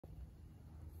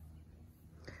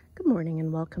Good morning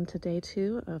and welcome to day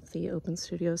 2 of the Open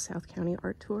Studios South County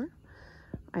Art Tour.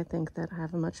 I think that I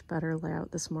have a much better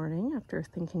layout this morning after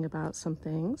thinking about some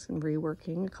things and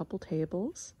reworking a couple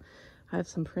tables. I have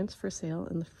some prints for sale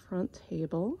in the front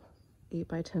table,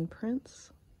 8x10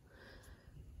 prints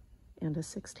and a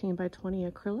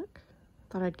 16x20 acrylic.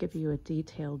 Thought I'd give you a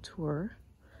detailed tour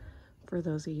for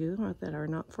those of you that are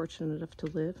not fortunate enough to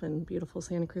live in beautiful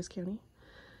Santa Cruz County.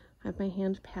 I have my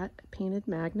hand painted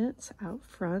magnets out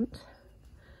front.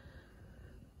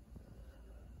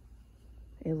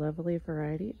 A lovely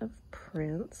variety of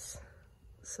prints.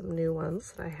 Some new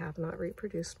ones that I have not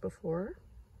reproduced before.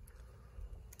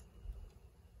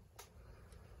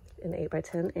 An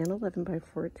 8x10 and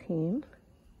 11x14.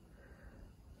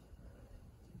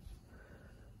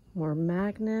 More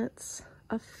magnets.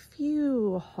 A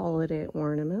few holiday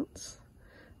ornaments,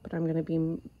 but I'm going to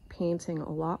be painting a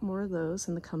lot more of those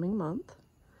in the coming month.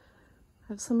 I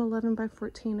have some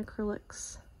 11x14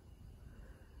 acrylics,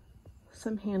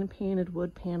 some hand-painted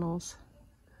wood panels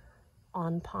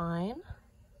on pine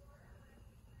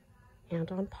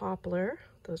and on poplar.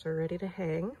 Those are ready to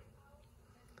hang.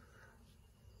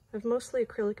 I have mostly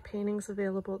acrylic paintings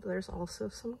available. There's also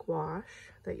some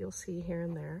gouache that you'll see here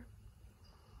and there.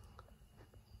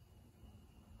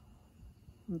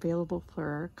 Available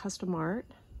for custom art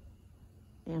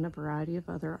and a variety of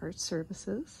other art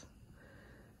services.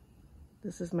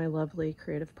 This is my lovely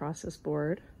creative process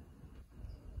board.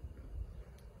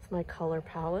 It's my color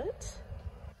palette.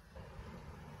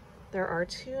 There are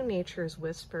 2 Nature's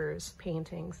Whispers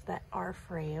paintings that are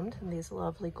framed in these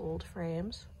lovely gold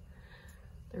frames.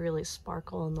 They really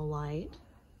sparkle in the light.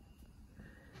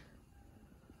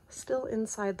 Still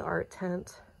inside the art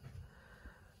tent,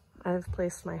 I've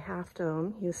placed my half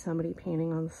dome Yosemite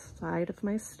painting on the side of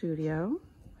my studio.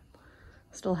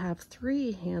 Still have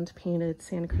 3 hand-painted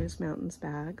Santa Cruz Mountains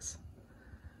bags.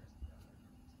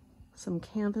 Some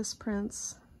canvas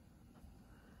prints.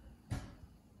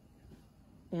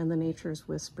 And the Nature's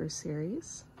Whisper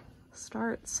series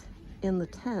starts in the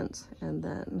tent and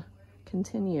then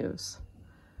continues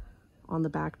on the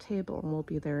back table, and we'll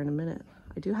be there in a minute.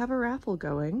 I do have a raffle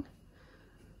going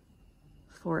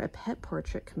for a pet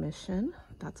portrait commission.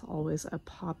 That's always a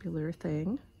popular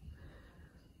thing.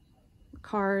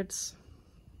 Cards,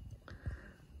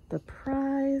 the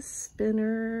prize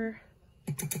spinner,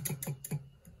 and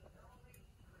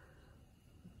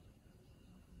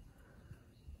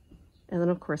then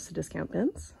of course the discount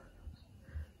bins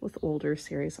with older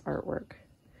series artwork.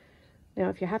 Now,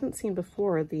 if you haven't seen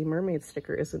before, the mermaid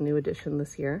sticker is a new addition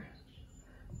this year.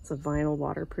 It's a vinyl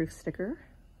waterproof sticker.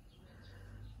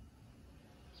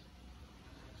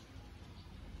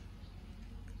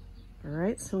 All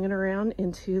right, swinging around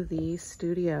into the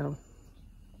studio.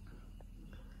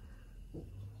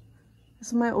 This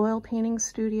is my oil painting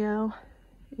studio.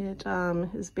 It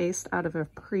is based out of a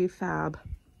prefab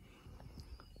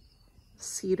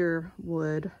cedar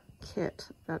wood kit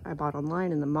that I bought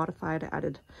online and then modified. I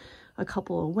added a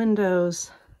couple of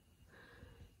windows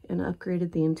and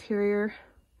upgraded the interior.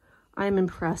 I'm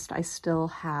impressed. I still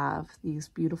have these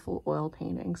beautiful oil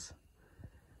paintings.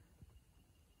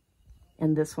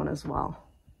 And this one as well.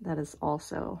 That is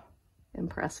also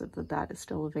impressive that that is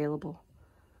still available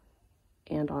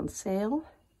and on sale.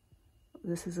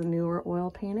 This is a newer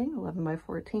oil painting,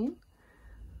 11x14.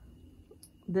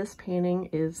 This painting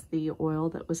is the oil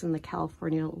that was in the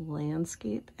California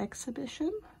landscape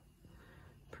exhibition.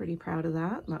 Pretty proud of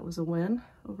that. That was a win.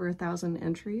 Over 1,000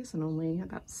 entries and only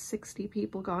about 60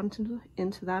 people got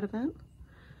into that event.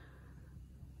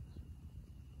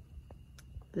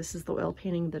 This is the oil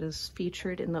painting that is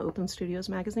featured in the Open Studios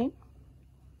magazine.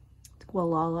 It's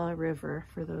Gualala River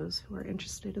for those who are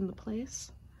interested in the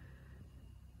place.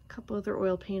 A couple other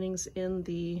oil paintings in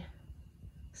the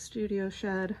studio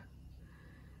shed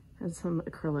and some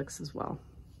acrylics as well.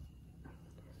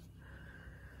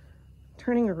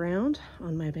 Turning around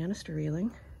on my banister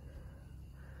railing,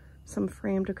 some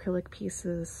framed acrylic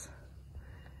pieces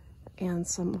and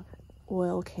some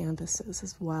oil canvases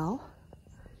as well.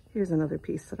 Here's another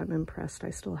piece that I'm impressed I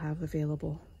still have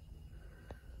available.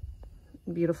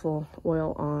 Beautiful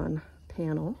oil on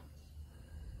panel.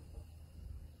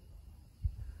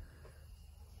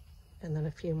 And then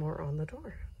a few more on the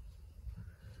door.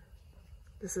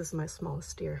 This is my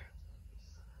smallest deer.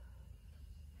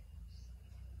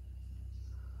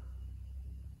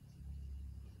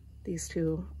 These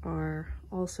 2 are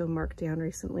also marked down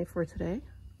recently for today.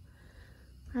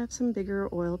 I have some bigger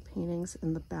oil paintings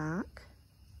in the back.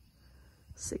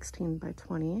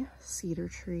 16x20 cedar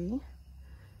tree.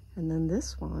 And then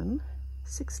this one,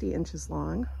 60 inches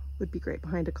long, would be great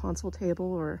behind a console table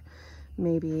or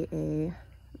maybe a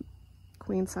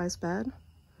queen size bed.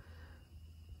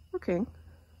 Okay,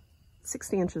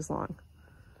 60 inches long.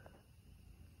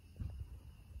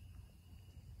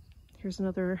 Here's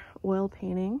another oil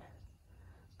painting.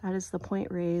 That is the point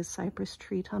raised cypress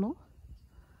tree tunnel.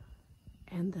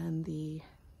 And then the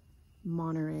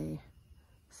Monterey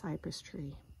cypress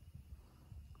tree,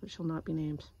 which shall not be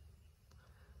named.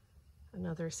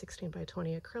 Another 16 by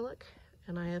 20 acrylic.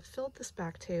 And I have filled this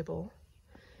back table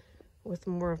with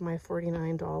more of my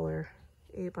 $49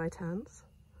 8 by 10s.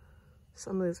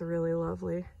 Some of these are really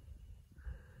lovely.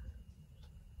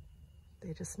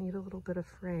 They just need a little bit of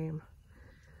frame.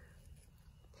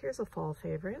 Here's a fall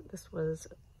favorite. This was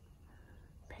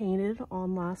painted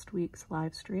on last week's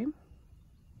live stream.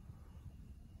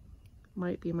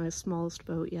 Might be my smallest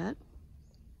boat yet.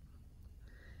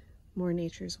 More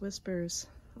Nature's Whispers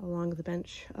along the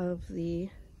bench of the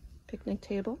picnic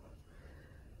table.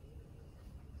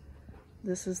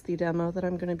 This is the demo that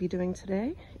I'm going to be doing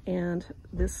today, and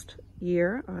this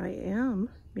year I am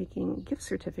making gift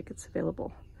certificates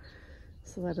available.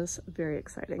 So that is very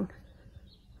exciting.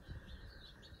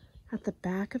 At the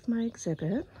back of my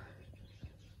exhibit,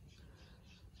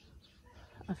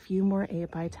 a few more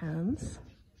 8 by 10s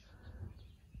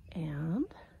and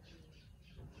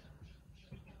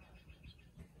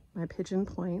my Pigeon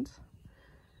Point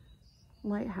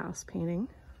lighthouse painting,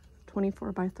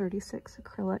 24 by 36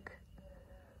 acrylic.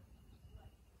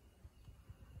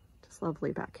 Just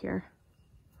lovely back here.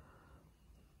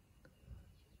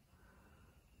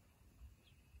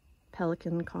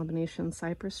 Pelican combination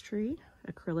cypress tree,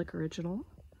 acrylic original.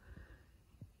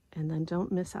 And then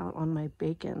don't miss out on my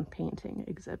bacon painting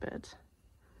exhibit.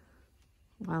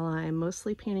 While I'm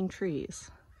mostly painting trees,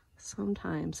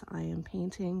 sometimes I am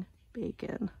painting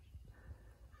bacon.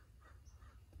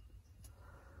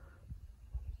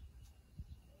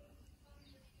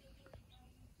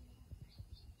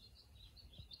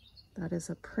 That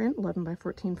is a print, 11 by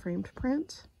 14 framed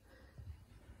print,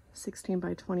 16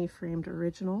 by 20 framed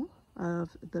original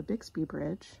of the Bixby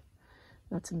Bridge.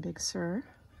 That's in Big Sur.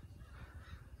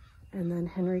 And then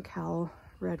Henry Cowell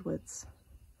redwoods.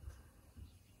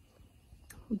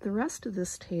 The rest of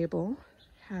this table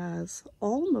has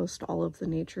almost all of the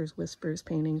Nature's Whispers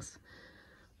paintings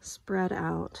spread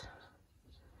out.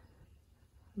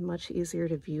 Much easier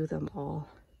to view them all.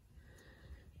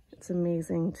 It's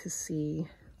amazing to see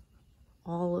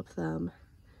all of them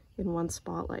in one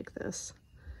spot like this.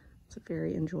 It's a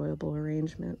very enjoyable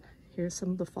arrangement. Here's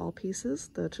some of the fall pieces,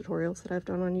 the tutorials that I've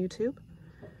done on YouTube.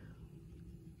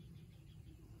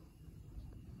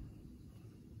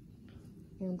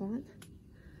 And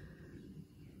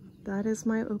that is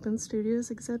my Open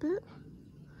Studios exhibit.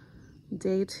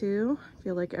 Day 2, I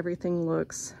feel like everything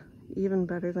looks even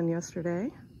better than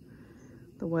yesterday.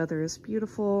 The weather is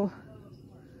beautiful,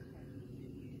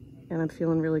 and I'm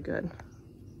feeling really good.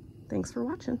 Thanks for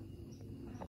watching.